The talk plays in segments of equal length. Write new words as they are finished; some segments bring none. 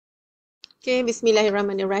Okay,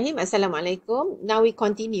 Bismillahirrahmanirrahim. Assalamualaikum. Now we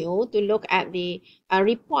continue to look at the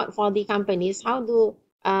report for the companies. How do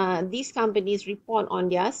these companies report on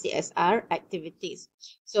their CSR activities?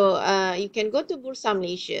 So you can go to Bursa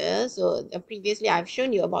Malaysia. So previously I've shown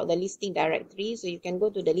you about the listing directory. So you can go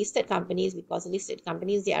to the listed companies, because listed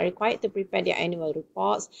companies, they are required to prepare their annual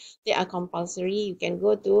reports. They are compulsory. You can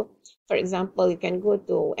go to, for example, you can go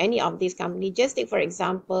to any of these companies. Just take, for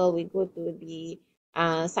example, we go to the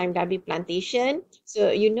Sime Darby Plantation.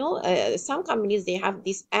 So some companies, they have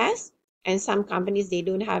this S, and some companies, they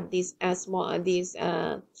don't have this small this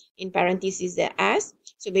in parentheses the S.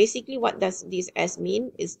 So basically, what does this S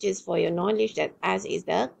mean? It's just for your knowledge that S is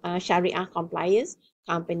the Sharia compliance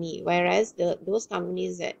company, whereas those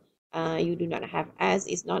companies that you do not have S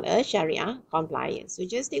is not a Sharia compliance. So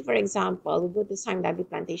just take, for example, we go to Sime Darby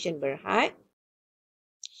Plantation Berhad.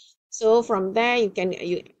 So from there,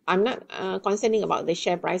 I'm not concerning about the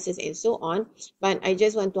share prices and so on, but I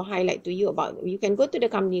just want to highlight to you about, you can go to the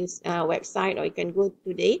company's website, or you can go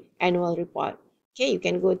to the annual report. Okay, you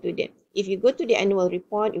can go to if you go to the annual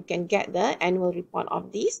report, you can get the annual report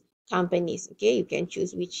of these companies. Okay, you can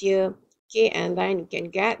choose which year. Okay, and then you can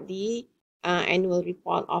get the annual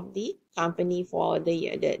report of the company for the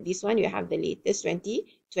year. This one, you have the latest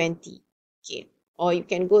 2020. Okay, or you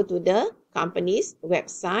can go to the company's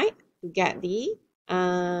website to get the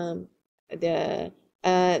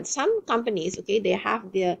some companies, okay, they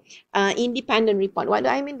have their independent report. What do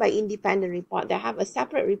I mean by independent report? They have a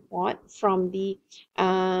separate report from the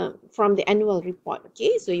annual report.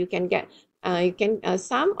 Okay, so you can get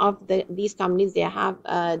some of these companies, they have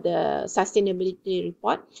the sustainability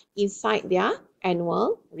report inside their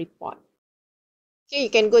annual report. Okay, you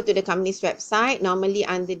can go to the company's website, normally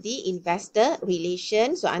under the investor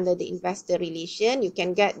relation. So under the investor relation, you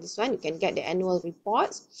can get this one, you can get the annual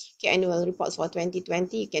reports. Okay, annual reports for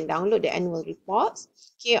 2020, you can download the annual reports.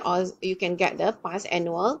 Okay, or you can get the past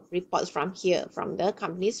annual reports from here, from the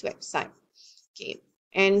company's website. Okay,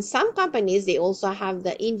 and some companies, they also have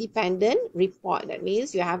the independent report. That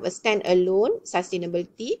means you have a standalone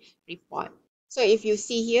sustainability report. So if you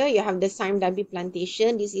see here, you have the Sime Darby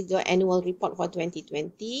Plantation. This is the annual report for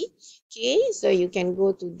 2020. Okay, so you can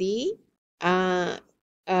go to uh,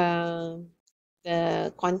 uh,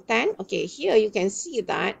 the content. Okay, here you can see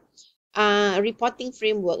that reporting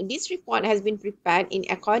framework. This report has been prepared in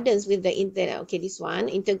accordance with the this one,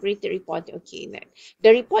 integrated report. Okay,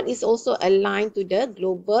 the report is also aligned to the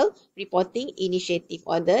Global Reporting Initiative,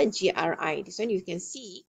 or the GRI. This one, you can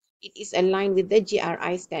see it is aligned with the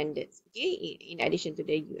GRI standards. Okay, in addition to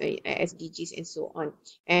the SDGs and so on,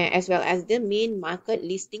 as well as the main market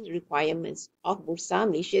listing requirements of Bursa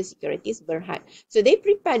Malaysia Securities Berhad. So they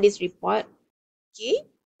prepared this report, okay,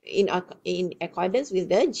 in accordance with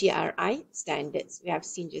the GRI standards. We have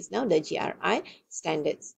seen just now the GRI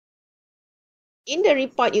standards. In the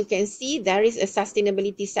report, you can see there is a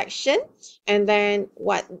sustainability section, and then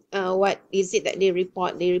what is it that they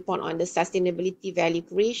report? They report on the sustainability value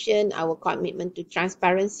creation, our commitment to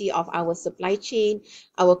transparency of our supply chain,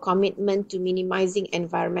 our commitment to minimizing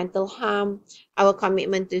environmental harm, our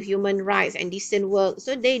commitment to human rights and decent work.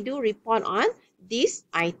 So they do report on these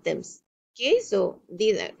items. Okay, so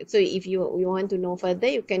if you want to know further,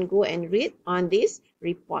 you can go and read on this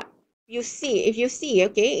report. If you see,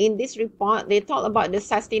 okay, in this report, they talk about the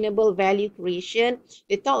sustainable value creation.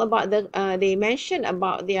 They talk about they mention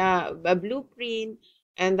about their blueprint,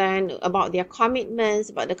 and then about their commitments,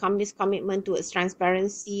 about the company's commitment towards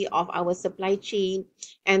transparency of our supply chain,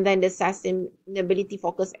 and then the sustainability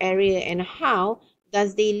focus area, and how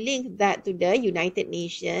does they link that to the United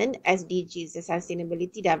Nations SDGs, the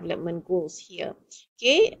Sustainability Development Goals here.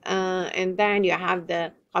 Okay, and then you have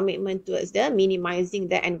the commitment towards the minimizing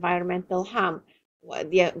the environmental harm.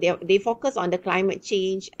 They focus on the climate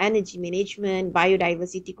change, energy management,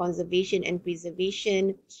 biodiversity conservation and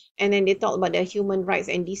preservation. And then they talk about the human rights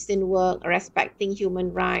and decent work, respecting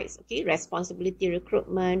human rights, okay, responsibility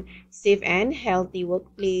recruitment, safe and healthy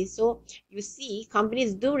workplace. So you see,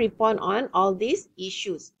 companies do report on all these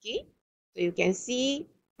issues. Okay, so you can see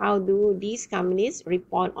how do these companies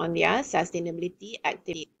report on their sustainability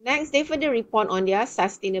activity. Next, they further report on their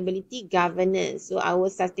sustainability governance. So our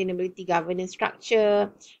sustainability governance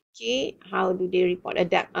structure. Okay, how do they report?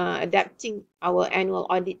 Adapting our annual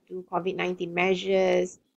audit to COVID-19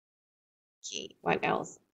 measures. Okay, what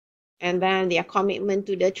else? And then their commitment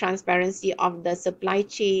to the transparency of the supply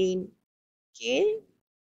chain. Okay,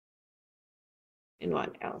 and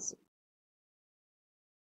what else?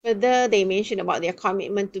 Further, they mention about their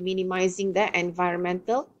commitment to minimizing the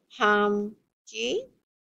environmental harm. Okay.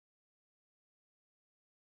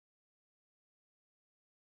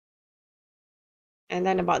 And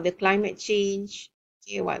then about the climate change.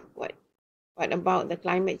 Okay, what about the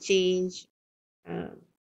climate change? Uh,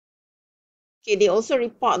 Okay, they also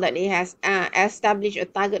report that it has established a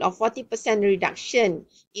target of 40% reduction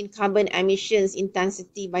in carbon emissions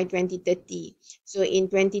intensity by 2030. So in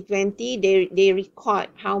 2020, they record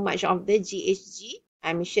how much of the GHG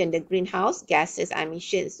emission, the greenhouse gases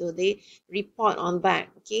emissions. So they report on that,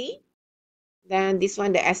 okay? Then this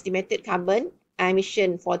one, the estimated carbon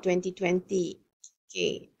emission for 2020.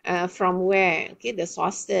 Okay, from where? Okay, the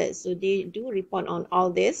sources. So they do report on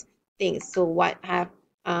all these things. So what have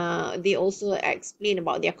they also explain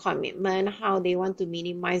about their commitment, how they want to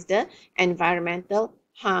minimize the environmental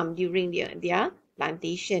harm during their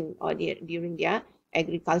plantation or during their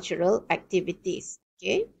agricultural activities.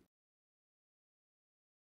 Okay.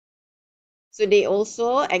 So they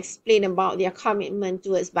also explain about their commitment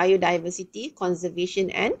towards biodiversity,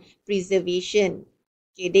 conservation and preservation.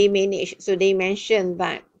 Okay, they manage. So they mentioned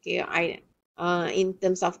that in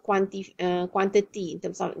terms of quantity, in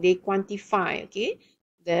terms of they quantify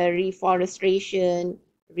the reforestation,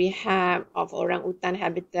 rehab of orangutan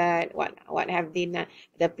habitat. What have they done?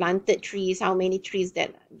 The planted trees, how many trees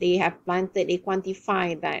that they have planted? They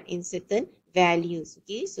quantify that in certain values.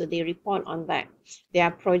 Okay, so they report on that.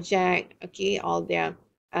 Their project, all their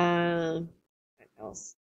what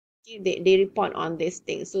else? Okay, they report on these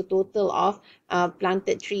things. So total of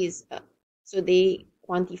planted trees. So they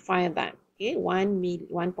quantify that. Okay,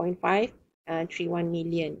 1.5 31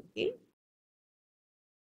 million. Okay.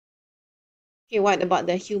 Okay, what about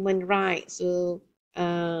the human rights? So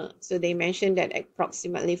they mentioned that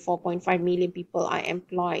approximately 4.5 million people are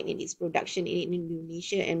employed in its production in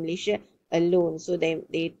Indonesia and Malaysia alone. So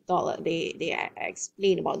they thought they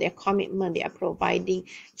explain about their commitment. They are providing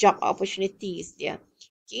job opportunities. And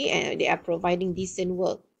they are providing decent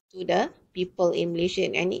work to the people in Malaysia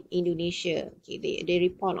and in Indonesia. Okay, they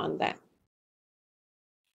report on that.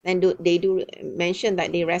 And they do mention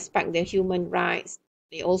that they respect the human rights.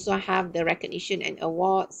 They also have the recognition and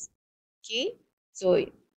awards. Okay, so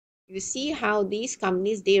you see how these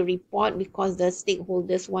companies, they report because the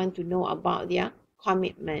stakeholders want to know about their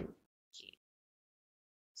commitment. Okay.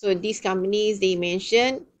 So these companies, they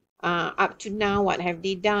mention up to now what have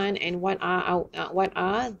they done and what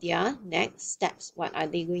are their next steps. What are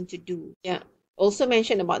they going to do? Yeah. Also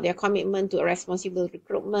mentioned about their commitment to a responsible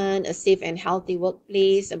recruitment, a safe and healthy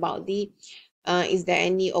workplace, about the is there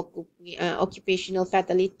any occupational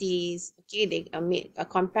fatalities. Okay, they made a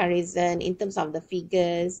comparison in terms of the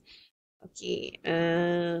figures. Okay,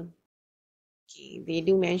 they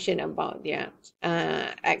do mention about their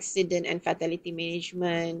accident and fatality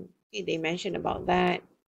management. Okay, they mention about that,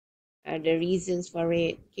 the reasons for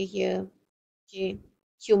it. Okay, here. Okay,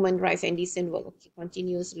 human rights and decent work. Okay,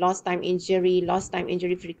 continues. Lost time injury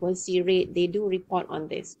frequency rate. They do report on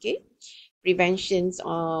this. Okay, preventions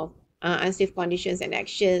of unsafe conditions and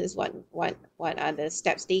actions. What are the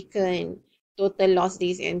steps taken? Total loss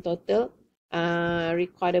days and total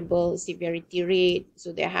recordable severity rate.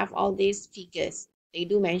 So they have all these figures. They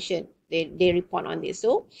do mention. They report on this.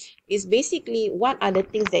 So it's basically what are the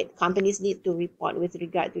things that companies need to report with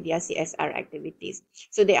regard to their CSR activities.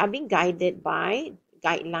 So they are being guided by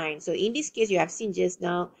guidelines. So in this case, you have seen just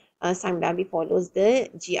now, Sime Darby follows the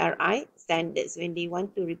GRI standards when they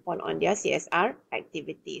want to report on their CSR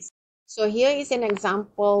activities. So here is an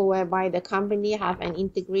example whereby the company have an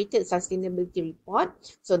integrated sustainability report.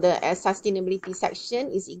 So the sustainability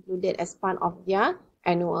section is included as part of their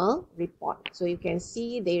annual report. So you can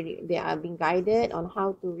see they are being guided on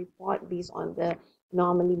how to report based on the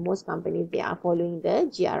normally most companies, they are following the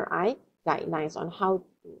GRI guidelines on how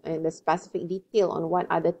to, and the specific detail on what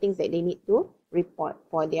are the things that they need to report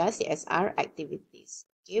for their CSR activities.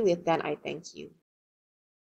 Okay, with that, I thank you.